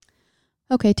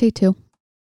Okay, take two.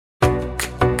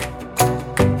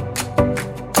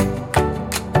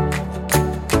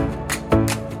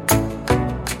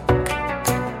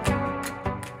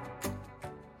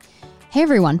 Hey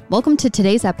everyone, welcome to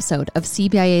today's episode of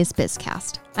CBIA's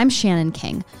BizCast. I'm Shannon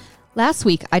King. Last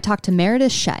week, I talked to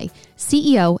Meredith Shea,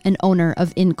 CEO and owner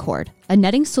of Incord, a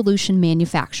netting solution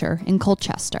manufacturer in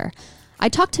Colchester. I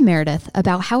talked to Meredith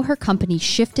about how her company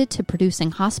shifted to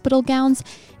producing hospital gowns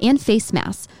and face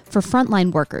masks for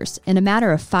frontline workers in a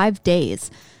matter of 5 days.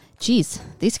 Geez,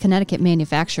 these Connecticut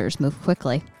manufacturers move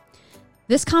quickly.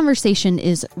 This conversation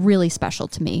is really special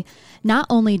to me. Not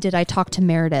only did I talk to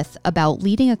Meredith about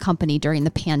leading a company during the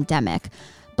pandemic,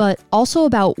 but also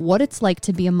about what it's like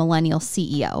to be a millennial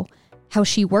CEO, how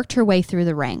she worked her way through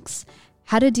the ranks,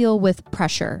 how to deal with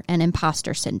pressure and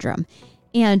imposter syndrome,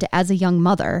 and as a young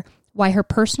mother, why her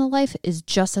personal life is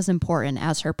just as important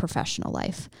as her professional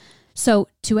life. So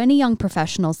to any young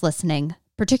professionals listening,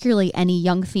 particularly any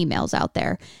young females out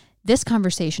there, this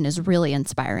conversation is really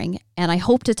inspiring, and I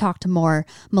hope to talk to more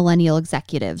millennial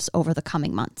executives over the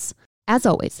coming months. As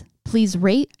always, please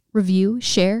rate, review,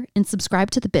 share, and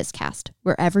subscribe to the BizCast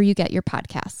wherever you get your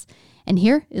podcasts. And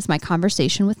here is my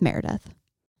conversation with Meredith.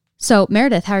 So,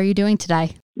 Meredith, how are you doing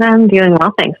today? I'm doing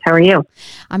well, thanks. How are you?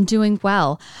 I'm doing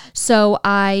well. So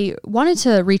I wanted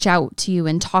to reach out to you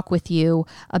and talk with you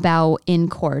about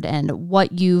Incord and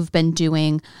what you've been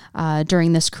doing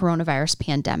during this coronavirus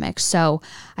pandemic. So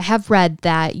I have read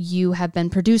that you have been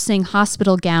producing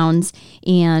hospital gowns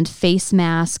and face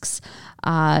masks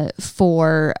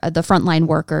for the frontline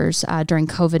workers during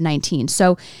COVID-19.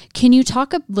 So can you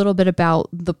talk a little bit about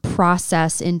the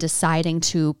process in deciding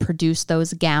to produce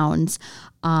those gowns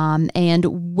and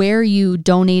where you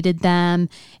donated them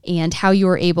and how you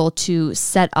were able to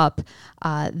set up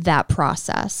that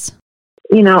process?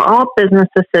 You know, all business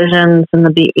decisions in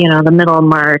the middle of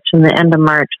March and the end of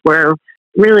March were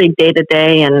really day to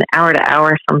day and hour to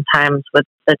hour sometimes with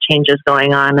the changes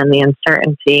going on and the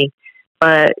uncertainty.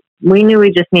 But we knew we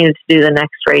just needed to do the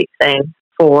next right thing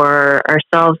for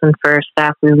ourselves and for our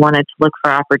staff. We wanted to look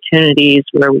for opportunities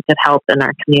where we could help in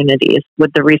our communities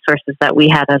with the resources that we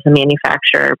had as a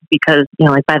manufacturer, because,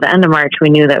 like by the end of March, we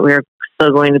knew that we were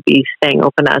still going to be staying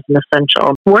open as an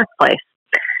essential workplace,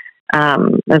 as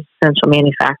an essential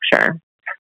manufacturer.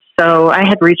 So I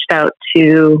had reached out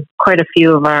to quite a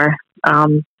few of our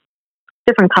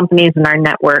different companies in our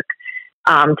network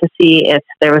to see if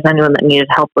there was anyone that needed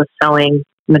help with sewing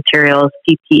materials,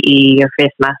 PPE or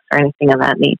face masks or anything of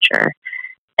that nature.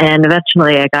 And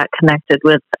eventually I got connected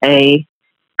with a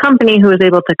company who was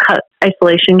able to cut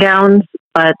isolation gowns,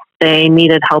 but they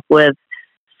needed help with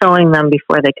sewing them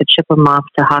before they could ship them off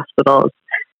to hospitals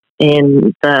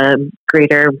in the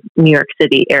greater New York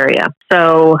City area.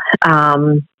 So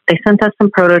they sent us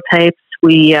some prototypes.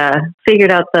 We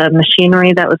figured out the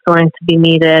machinery that was going to be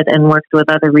needed and worked with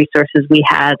other resources we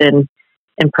had in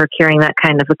procuring that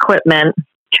kind of equipment.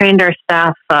 Trained our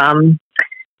staff.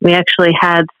 We actually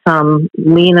had some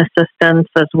lean assistants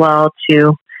as well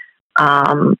to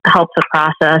help the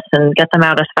process and get them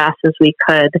out as fast as we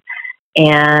could.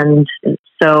 And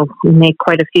so we made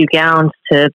quite a few gowns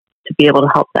to be able to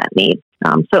help that need.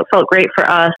 So it felt great for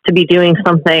us to be doing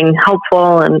something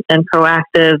helpful and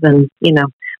proactive and,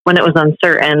 when it was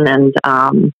uncertain, and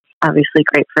obviously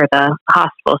great for the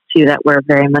hospitals too that were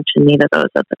very much in need of those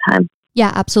at the time.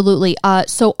 Yeah, absolutely.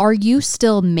 So are you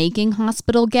still making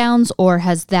hospital gowns, or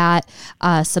has that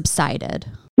subsided?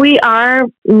 We are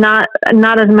not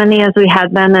as many as we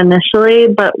had been initially,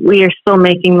 but we are still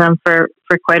making them for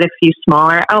quite a few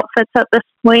smaller outfits at this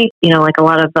point. Like a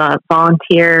lot of the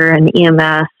volunteer and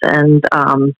EMS and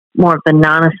more of the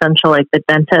non-essential, like the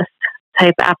dentist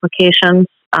type applications,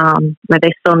 where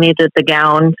they still needed the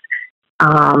gowns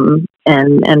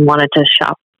and wanted to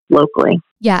shop locally.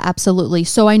 Yeah, absolutely.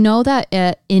 So I know that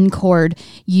at Incord,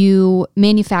 you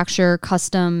manufacture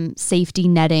custom safety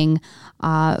netting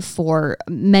for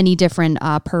many different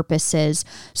purposes.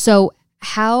 So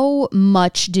how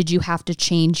much did you have to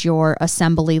change your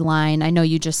assembly line? I know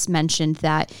you just mentioned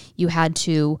that you had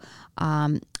to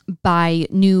buy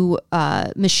new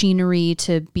machinery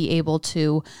to be able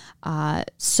to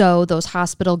sew those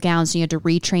hospital gowns. You had to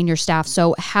retrain your staff.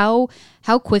 So how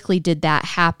quickly did that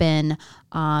happen?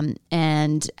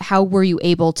 And how were you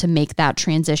able to make that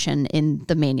transition in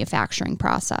the manufacturing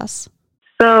process?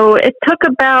 So it took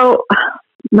about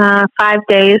 5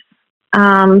 days,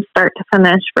 start to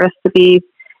finish, for us to be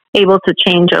able to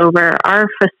change over. Our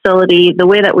facility, the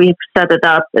way that we've set it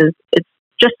up is it's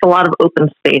just a lot of open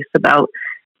space.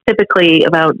 Typically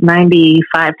about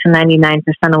 95 to 99%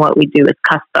 of what we do is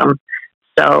custom.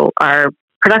 So our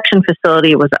production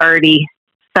facility was already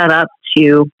set up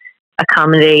to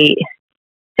accommodate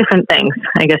different things,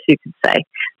 I guess you could say.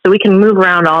 So we can move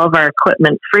around all of our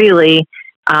equipment freely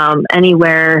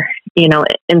anywhere,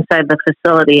 inside the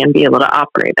facility and be able to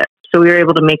operate it. So we were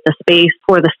able to make the space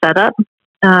for the setup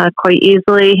quite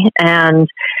easily. And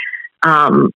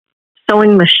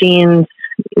sewing machines,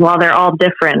 while they're all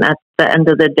different, at the end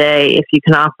of the day, if you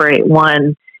can operate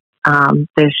one,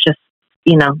 there's just,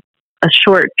 a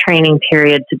short training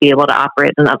period to be able to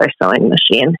operate another sewing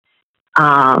machine.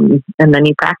 And then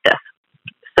you practice.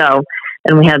 So,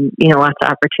 and we had, lots of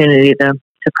opportunity to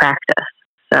practice.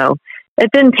 So it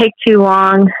didn't take too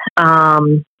long,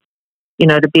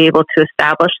 to be able to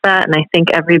establish that. And I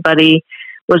think everybody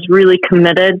was really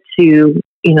committed to,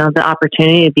 the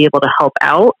opportunity to be able to help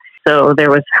out. So there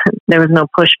was no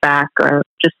pushback or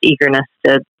just eagerness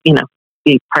to,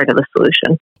 be part of the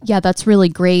solution. Yeah, that's really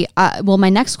great. Well, my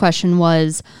next question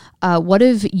was, what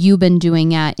have you been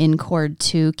doing at InCord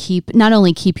to not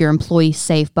only keep your employees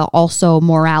safe, but also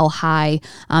morale high?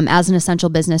 As an essential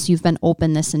business, you've been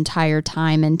open this entire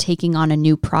time, and taking on a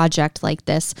new project like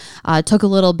this took a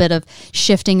little bit of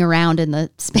shifting around in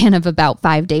the span of about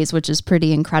 5 days, which is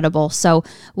pretty incredible. So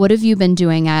what have you been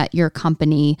doing at your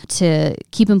company to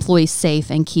keep employees safe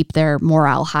and keep their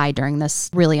morale high during this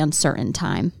really uncertain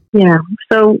time? Yeah,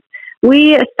 so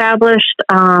we established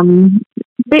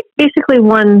basically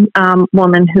one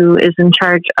woman who is in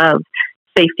charge of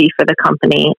safety for the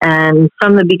company. And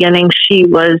from the beginning, she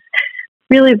was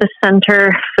really the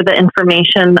center for the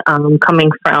information coming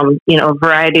from, a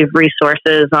variety of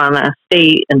resources on a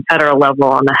state and federal level,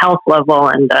 on the health level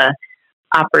and the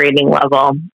operating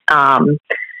level.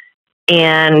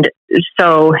 And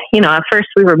so, at first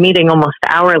we were meeting almost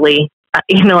hourly,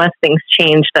 as things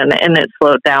changed and it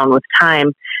slowed down with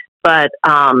time. But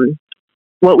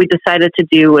what we decided to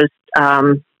do was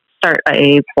start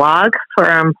a blog for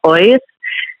our employees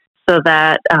so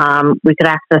that we could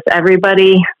access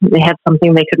everybody. They had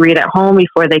something they could read at home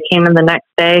before they came in the next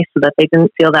day so that they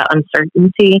didn't feel that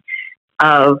uncertainty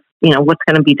of, what's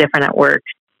going to be different at work.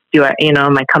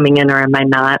 Am I coming in or am I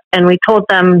not? And we told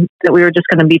them that we were just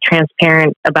going to be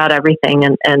transparent about everything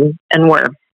and were.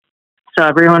 So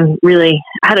everyone really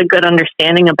had a good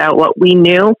understanding about what we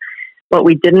knew, what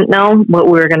we didn't know, what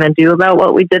we were going to do about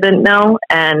what we didn't know.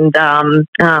 And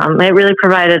it really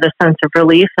provided a sense of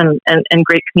relief and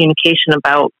great communication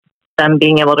about them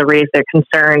being able to raise their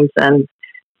concerns and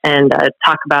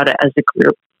talk about it as a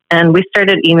group. And we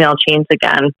started email chains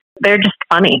again. They're just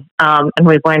funny. And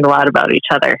we've learned a lot about each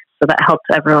other. So that helps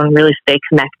everyone really stay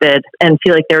connected and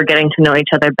feel like they were getting to know each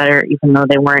other better, even though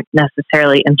they weren't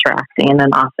necessarily interacting in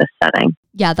an office setting.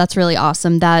 Yeah, that's really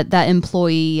awesome. That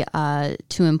employee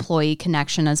to employee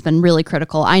connection has been really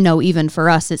critical. I know even for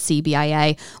us at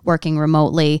CBIA working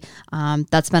remotely,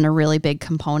 that's been a really big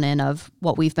component of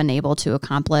what we've been able to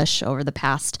accomplish over the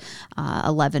past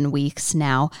 11 weeks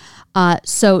now.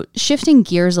 So shifting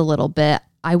gears a little bit,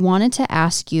 I wanted to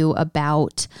ask you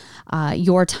about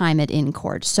your time at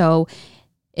InCord. So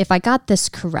if I got this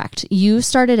correct, you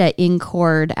started at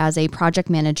InCord as a project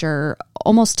manager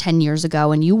almost 10 years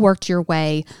ago, and you worked your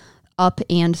way up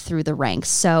and through the ranks.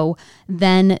 So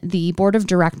then the board of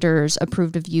directors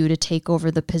approved of you to take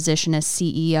over the position as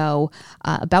CEO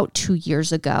about 2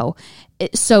 years ago.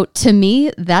 So to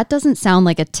me, that doesn't sound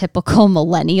like a typical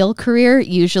millennial career.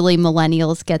 Usually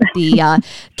millennials get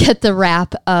the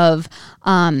rap of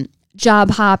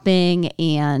job hopping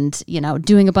and,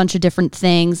 doing a bunch of different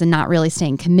things and not really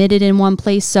staying committed in one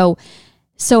place. So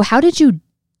how did you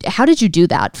do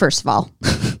that, first of all?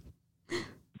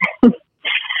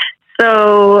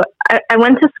 So I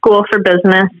went to school for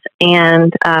business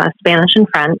and Spanish and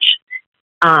French.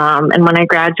 And when I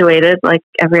graduated, like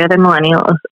every other millennial, it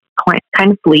was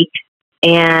kind of bleak.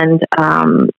 And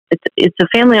it's a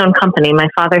family-owned company. My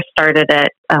father started it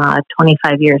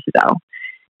 25 years ago.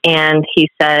 And he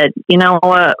said, we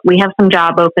have some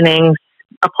job openings.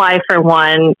 Apply for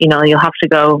one. You'll have to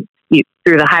go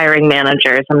through the hiring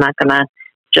managers. I'm not going to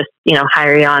just,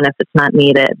 hire you on if it's not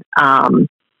needed.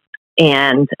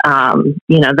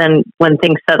 Then when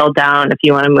things settle down, if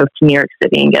you want to move to New York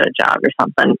City and get a job or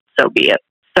something, so be it.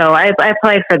 So I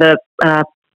applied for the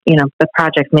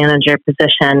project manager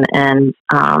position, and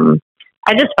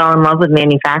I just fell in love with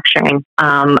manufacturing.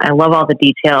 I love all the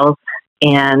details,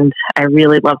 and I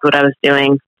really loved what I was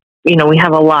doing. We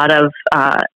have a lot of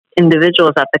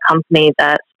individuals at the company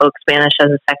that spoke Spanish as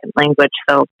a second language,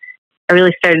 so I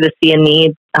really started to see a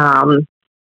need to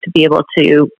be able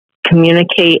to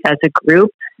communicate as a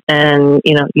group and,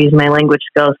 use my language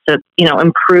skills to,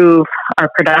 improve our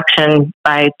production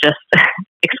by just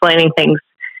explaining things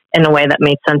in a way that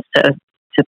made sense to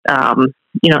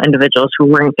individuals who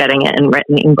weren't getting it in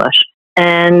written English.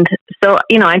 And so,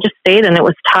 I just stayed, and it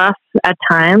was tough at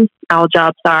times. All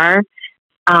jobs are.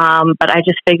 But I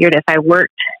just figured if I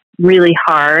worked really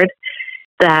hard,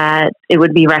 that it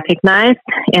would be recognized.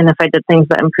 And if I did things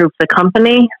that improved the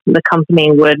company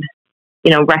would,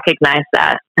 recognize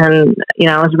that. And,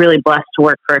 I was really blessed to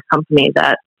work for a company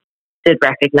that did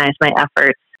recognize my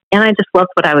efforts. And I just loved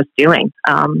what I was doing.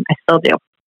 I still do.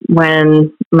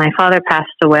 When my father passed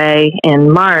away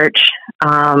in March,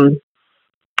 my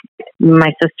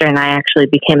sister and I actually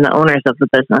became the owners of the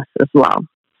business as well.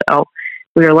 So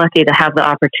we were lucky to have the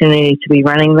opportunity to be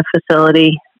running the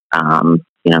facility,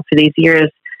 for these years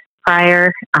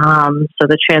prior. So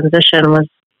the transition was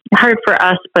hard for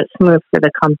us, but smooth for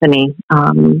the company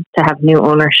to have new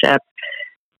ownership,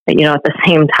 at the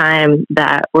same time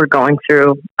that we're going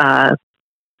through a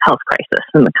health crisis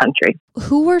in the country.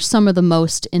 Who were some of the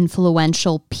most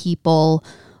influential people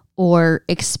or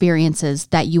experiences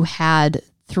that you had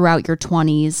throughout your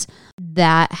 20s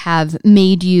that have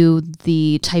made you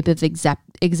the type of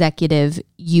executive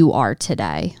you are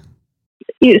today?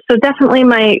 So definitely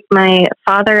my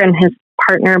father and his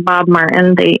partner, Bob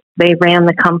Martin, they ran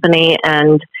the company,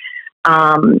 and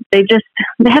they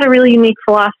had a really unique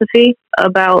philosophy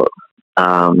about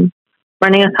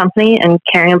running a company and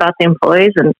caring about the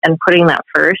employees and putting that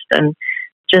first. And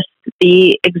just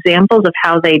the examples of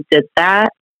how they did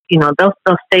that, they'll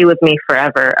stay with me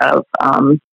forever of,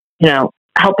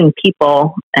 helping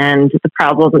people, and the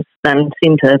problems then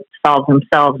seem to solve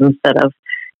themselves instead of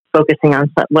focusing on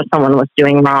what someone was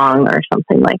doing wrong or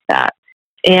something like that.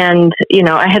 And,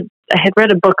 I had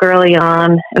read a book early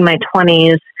on in my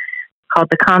 20s called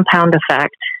The Compound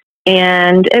Effect.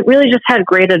 And it really just had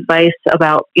great advice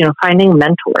about, finding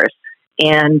mentors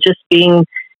and just being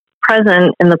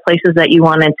present in the places that you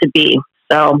wanted to be.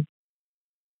 So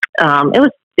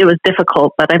it was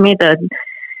difficult, but I made the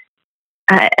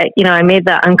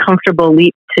uncomfortable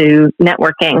leap to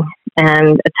networking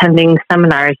and attending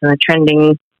seminars and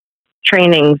attending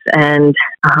trainings and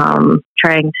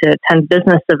trying to attend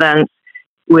business events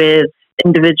with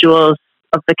individuals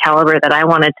of the caliber that I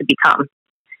wanted to become.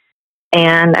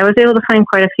 And I was able to find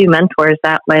quite a few mentors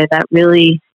that way that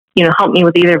really, helped me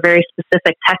with either very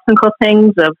specific technical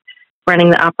things of running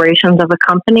the operations of a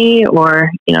company,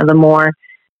 or, the more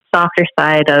softer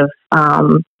side of,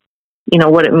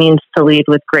 what it means to lead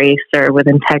with grace or with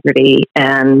integrity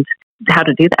and how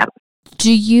to do that.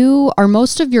 Are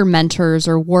most of your mentors,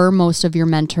 or were most of your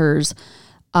mentors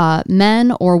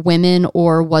men or women,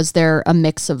 or was there a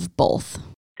mix of both?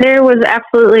 There was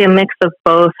absolutely a mix of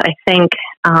both. I think,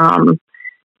 I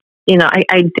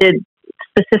did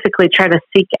specifically try to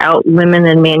seek out women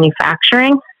in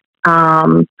manufacturing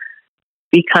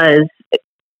because,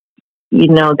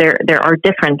 there are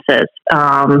differences.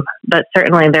 But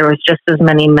certainly there was just as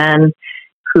many men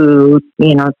who,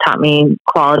 taught me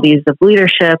qualities of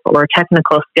leadership or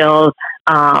technical skills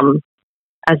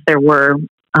as there were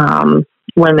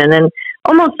women. And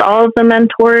almost all of the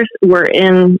mentors were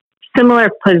in similar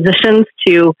positions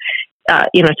to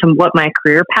what my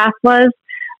career path was.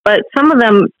 But some of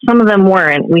them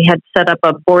weren't. We had set up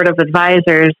a board of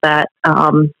advisors that,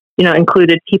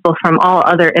 included people from all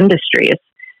other industries.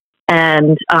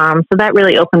 And so that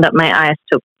really opened up my eyes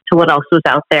to what else was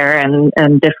out there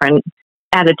and different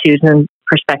attitudes and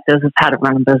perspectives of how to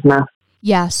run a business.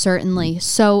 Yeah, certainly.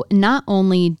 So not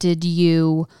only did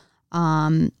you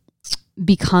become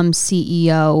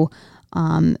CEO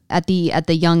at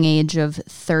the young age of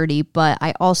 30, but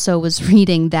I also was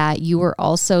reading that you were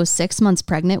also 6 months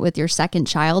pregnant with your second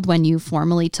child when you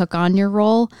formally took on your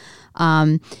role.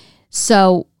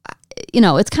 So,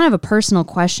 it's kind of a personal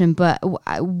question, but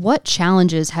what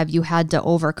challenges have you had to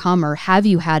overcome, or have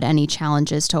you had any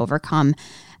challenges to overcome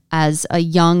as a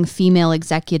young female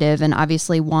executive, and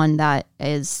obviously one that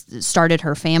is started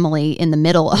her family in the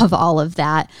middle of all of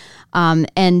that?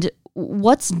 And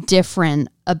what's different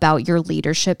about your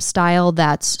leadership style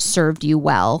that's served you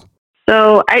well?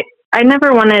 So I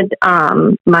never wanted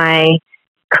my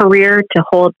career to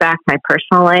hold back my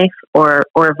personal life or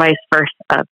vice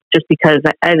versa, just because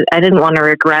I didn't want to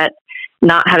regret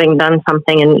not having done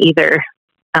something in either,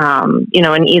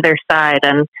 in either side.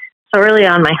 And so early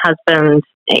on, my husband,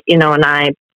 and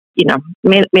I,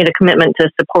 made a commitment to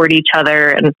support each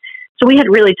other. And so we had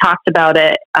really talked about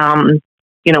it,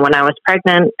 when I was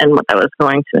pregnant and what that was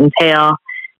going to entail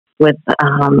with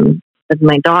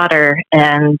my daughter.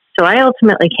 And so I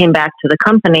ultimately came back to the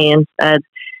company and said,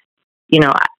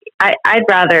 I'd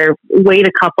rather wait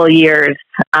a couple years.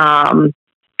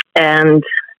 And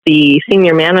the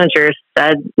senior managers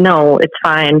said, no, it's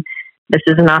fine. this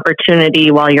is an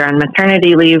opportunity while you're on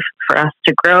maternity leave for us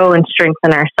to grow and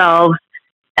strengthen ourselves.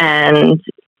 And,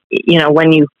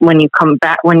 when you come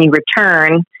back, when you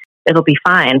return, it'll be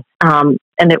fine. And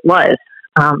it was.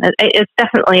 It's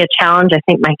definitely a challenge. I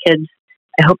think my kids,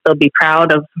 I hope they'll be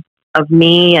proud of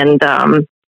me. And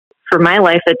for my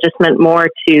life, it just meant more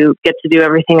to get to do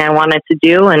everything I wanted to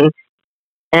do.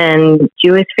 And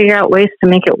you always figure out ways to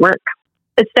make it work.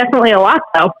 It's definitely a lot,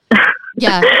 though.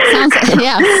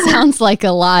 Sounds like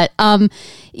a lot. And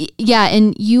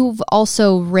you've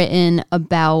also written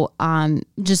about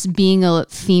just being a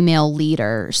female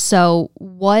leader. So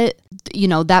what,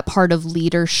 that part of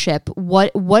leadership,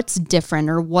 what's different,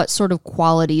 or what sort of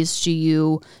qualities do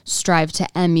you strive to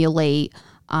emulate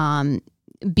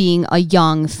being a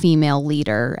young female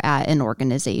leader at an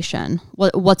organization?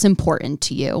 What's important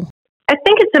to you? I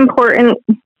think it's important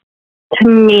to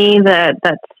me that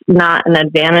that's not an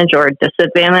advantage or a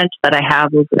disadvantage that I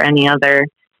have over any other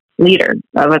leader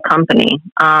of a company.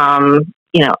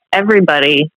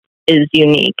 Everybody is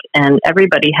unique, and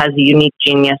everybody has a unique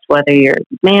genius, whether you're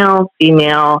male,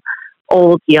 female,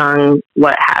 old, young,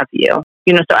 what have you.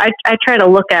 So I try to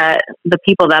look at the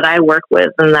people that I work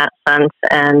with in that sense,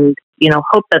 and,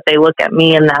 hope that they look at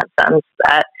me in that sense,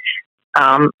 that,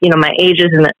 my age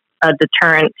isn't a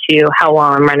deterrent to how well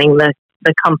I'm running the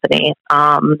company,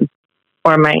 or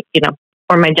my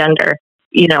gender.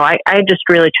 I just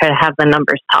really try to have the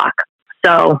numbers talk.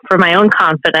 So for my own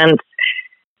confidence,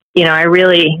 I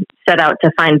really set out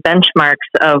to find benchmarks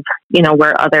of,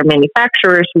 where other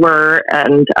manufacturers were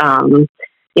and,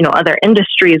 other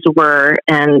industries were,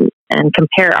 and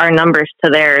compare our numbers to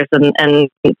theirs, and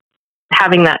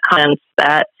having that confidence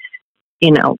that,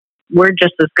 we're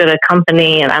just as good a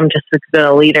company and I'm just as good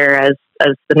a leader as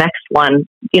the next one.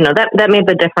 That made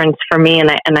the difference for me.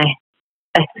 And I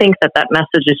think that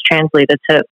message is translated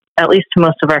to at least to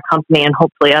most of our company, and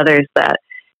hopefully others, that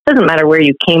it doesn't matter where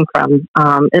you came from.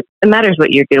 It matters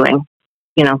what you're doing,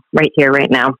 right here, right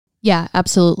now. Yeah,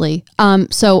 absolutely.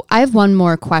 So I have one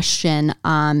more question,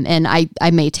 and I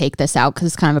may take this out because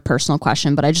it's kind of a personal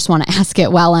question, but I just want to ask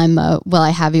it while I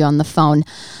have you on the phone.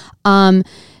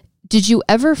 Did you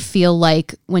ever feel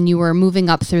like when you were moving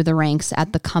up through the ranks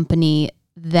at the company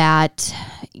that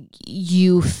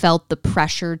you felt the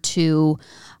pressure to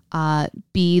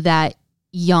be that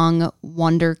young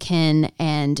wonderkin,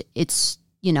 and it's,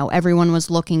 everyone was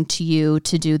looking to you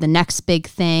to do the next big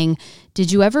thing? Did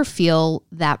you ever feel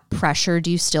that pressure? Do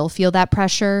you still feel that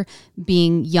pressure,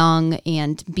 being young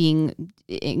and being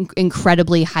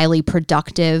incredibly highly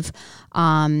productive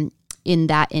in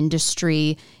that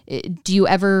industry? Do you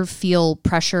ever feel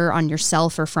pressure on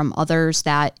yourself or from others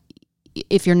that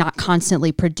if you're not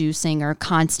constantly producing or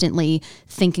constantly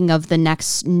thinking of the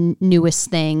next newest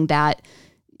thing, that,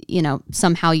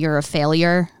 somehow you're a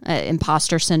failure?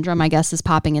 Imposter syndrome, I guess, is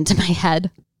popping into my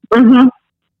head. Mm-hmm.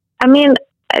 I mean,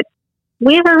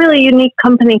 we have a really unique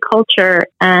company culture,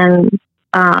 and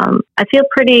I feel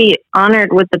pretty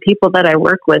honored with the people that I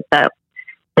work with, that,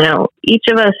 each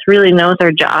of us really knows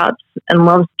our jobs and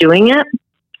loves doing it.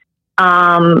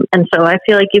 And so I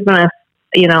feel like even if,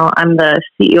 I'm the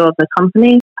CEO of the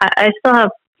company, I still have,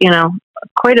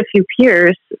 quite a few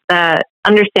peers that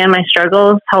understand my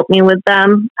struggles, help me with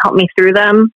them, help me through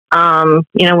them.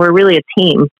 We're really a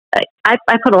team. I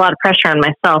put a lot of pressure on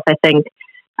myself. I think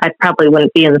I probably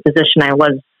wouldn't be in the position I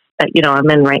was, I'm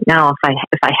in right now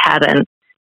if I hadn't.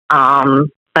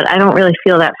 But I don't really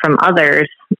feel that from others.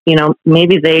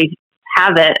 Maybe they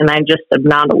have it and I just am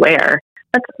not aware.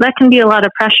 That can be a lot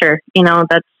of pressure.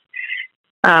 That's,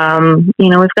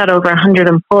 we've got over 100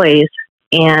 employees,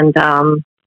 and,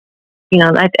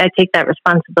 I take that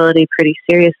responsibility pretty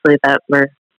seriously, that we're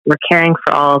caring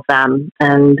for all of them.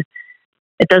 And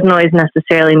it doesn't always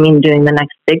necessarily mean doing the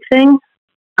next big thing,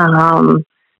 and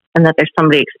that there's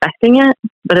somebody expecting it,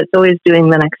 but it's always doing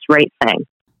the next right thing.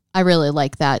 I really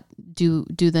like that. Do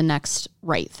the next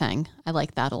right thing. I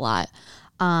like that a lot.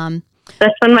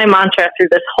 That's been my mantra through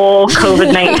this whole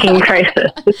COVID-19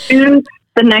 crisis. Do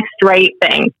the next right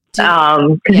thing.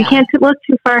 Because you can't look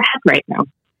too far ahead right now.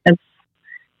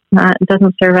 It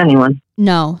doesn't serve anyone.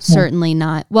 No, certainly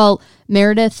not. Well,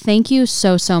 Meredith, thank you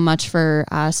so much for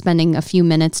spending a few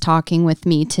minutes talking with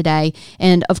me today.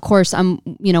 And of course, I'm,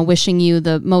 wishing you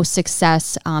the most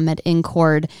success at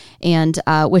InCord, and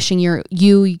wishing your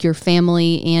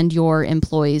family and your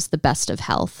employees the best of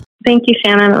health. Thank you,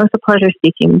 Shannon. It was a pleasure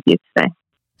speaking with you today.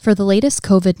 For the latest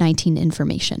COVID-19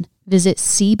 information, visit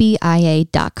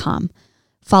CBIA.com.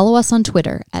 Follow us on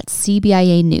Twitter at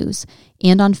CBIA News,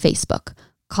 and on Facebook.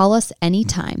 Call us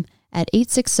anytime at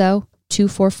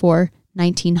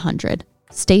 860-244-1900.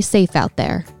 Stay safe out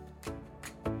there.